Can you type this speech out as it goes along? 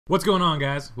What's going on,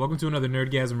 guys? Welcome to another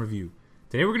Nerdgasm review.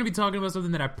 Today we're going to be talking about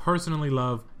something that I personally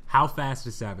love: how fast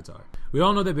is Savitar? We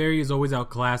all know that Barry is always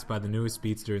outclassed by the newest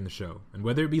speedster in the show, and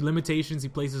whether it be limitations he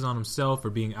places on himself or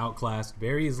being outclassed,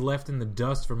 Barry is left in the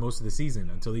dust for most of the season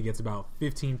until he gets about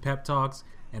 15 pep talks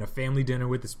and a family dinner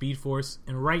with the Speed Force,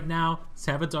 and right now,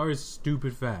 Savitar is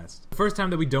stupid fast. The first time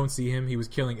that we don't see him, he was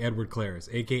killing Edward Claris,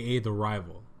 aka the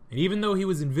Rival, and even though he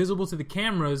was invisible to the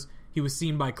cameras, he was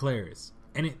seen by Claris,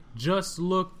 and it just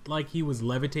looked like he was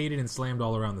levitated and slammed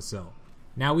all around the cell.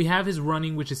 Now we have his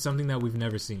running, which is something that we've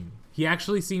never seen. He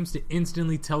actually seems to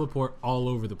instantly teleport all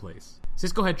over the place.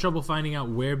 Cisco had trouble finding out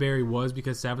where Barry was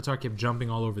because Savitar kept jumping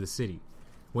all over the city.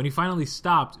 When he finally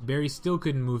stopped, Barry still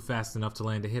couldn't move fast enough to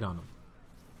land a hit on him.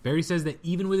 Barry says that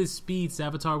even with his speed,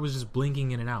 Savitar was just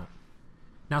blinking in and out.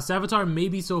 Now Savitar may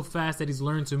be so fast that he's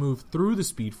learned to move through the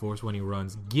Speed Force when he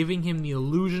runs, giving him the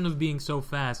illusion of being so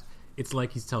fast it's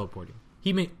like he's teleporting.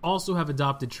 He may also have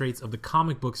adopted traits of the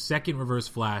comic book's second Reverse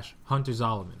Flash, Hunter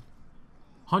Zolomon.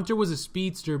 Hunter was a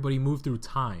speedster, but he moved through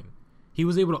time. He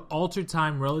was able to alter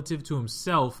time relative to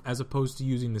himself as opposed to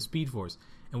using the Speed Force,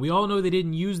 and we all know they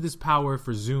didn't use this power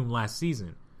for Zoom last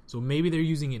season, so maybe they're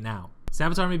using it now.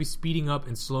 Savitar may be speeding up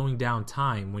and slowing down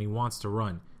time when he wants to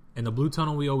run, and the blue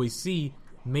tunnel we always see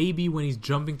may be when he's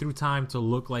jumping through time to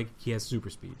look like he has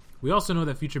super speed. We also know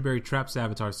that Future Barry traps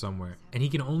Savitar somewhere, and he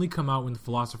can only come out when the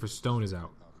Philosopher's Stone is out.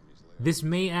 This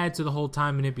may add to the whole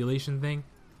time manipulation thing.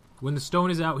 When the stone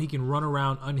is out, he can run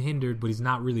around unhindered, but he's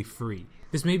not really free.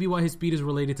 This may be why his speed is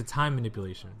related to time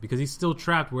manipulation, because he's still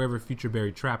trapped wherever Future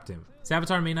Barry trapped him.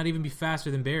 Savitar may not even be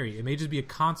faster than Barry, it may just be a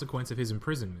consequence of his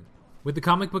imprisonment. With the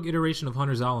comic book iteration of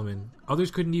Hunter Zolomon, others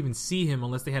couldn't even see him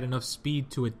unless they had enough speed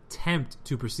to attempt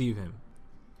to perceive him.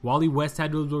 Wally West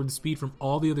had to absorb the speed from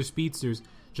all the other speedsters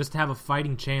just to have a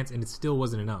fighting chance, and it still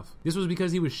wasn't enough. This was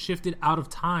because he was shifted out of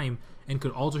time and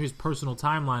could alter his personal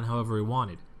timeline however he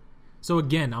wanted. So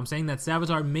again, I'm saying that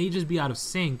Savitar may just be out of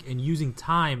sync and using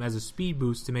time as a speed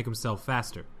boost to make himself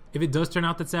faster. If it does turn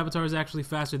out that Savitar is actually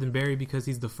faster than Barry because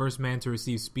he's the first man to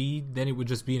receive speed, then it would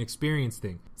just be an experience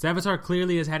thing. Savitar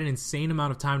clearly has had an insane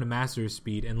amount of time to master his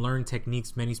speed and learn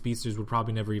techniques many speedsters would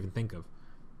probably never even think of.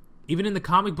 Even in the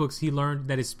comic books, he learned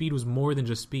that his speed was more than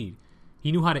just speed.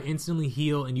 He knew how to instantly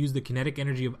heal and use the kinetic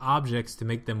energy of objects to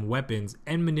make them weapons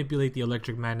and manipulate the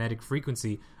electromagnetic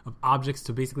frequency of objects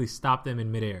to basically stop them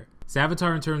in midair.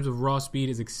 Savitar in terms of raw speed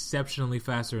is exceptionally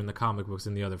faster in the comic books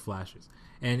than the other Flashes.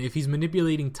 And if he's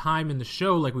manipulating time in the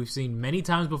show like we've seen many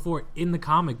times before in the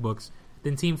comic books,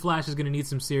 then Team Flash is going to need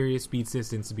some serious speed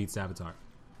systems to beat Savitar.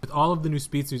 With all of the new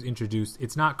speedsters introduced,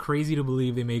 it's not crazy to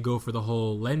believe they may go for the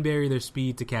whole lend Barry their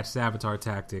speed to catch Savitar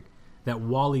tactic that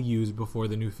Wally used before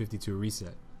the new 52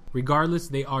 reset. Regardless,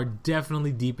 they are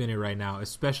definitely deep in it right now,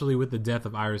 especially with the death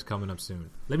of Iris coming up soon.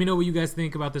 Let me know what you guys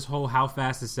think about this whole how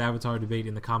fast is Savitar debate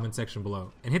in the comment section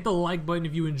below. And hit the like button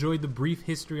if you enjoyed the brief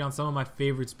history on some of my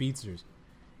favorite speedsters.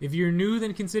 If you're new,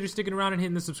 then consider sticking around and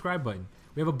hitting the subscribe button.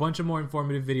 We have a bunch of more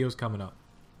informative videos coming up.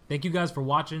 Thank you guys for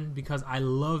watching, because I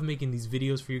love making these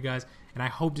videos for you guys, and I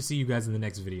hope to see you guys in the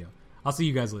next video. I'll see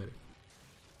you guys later.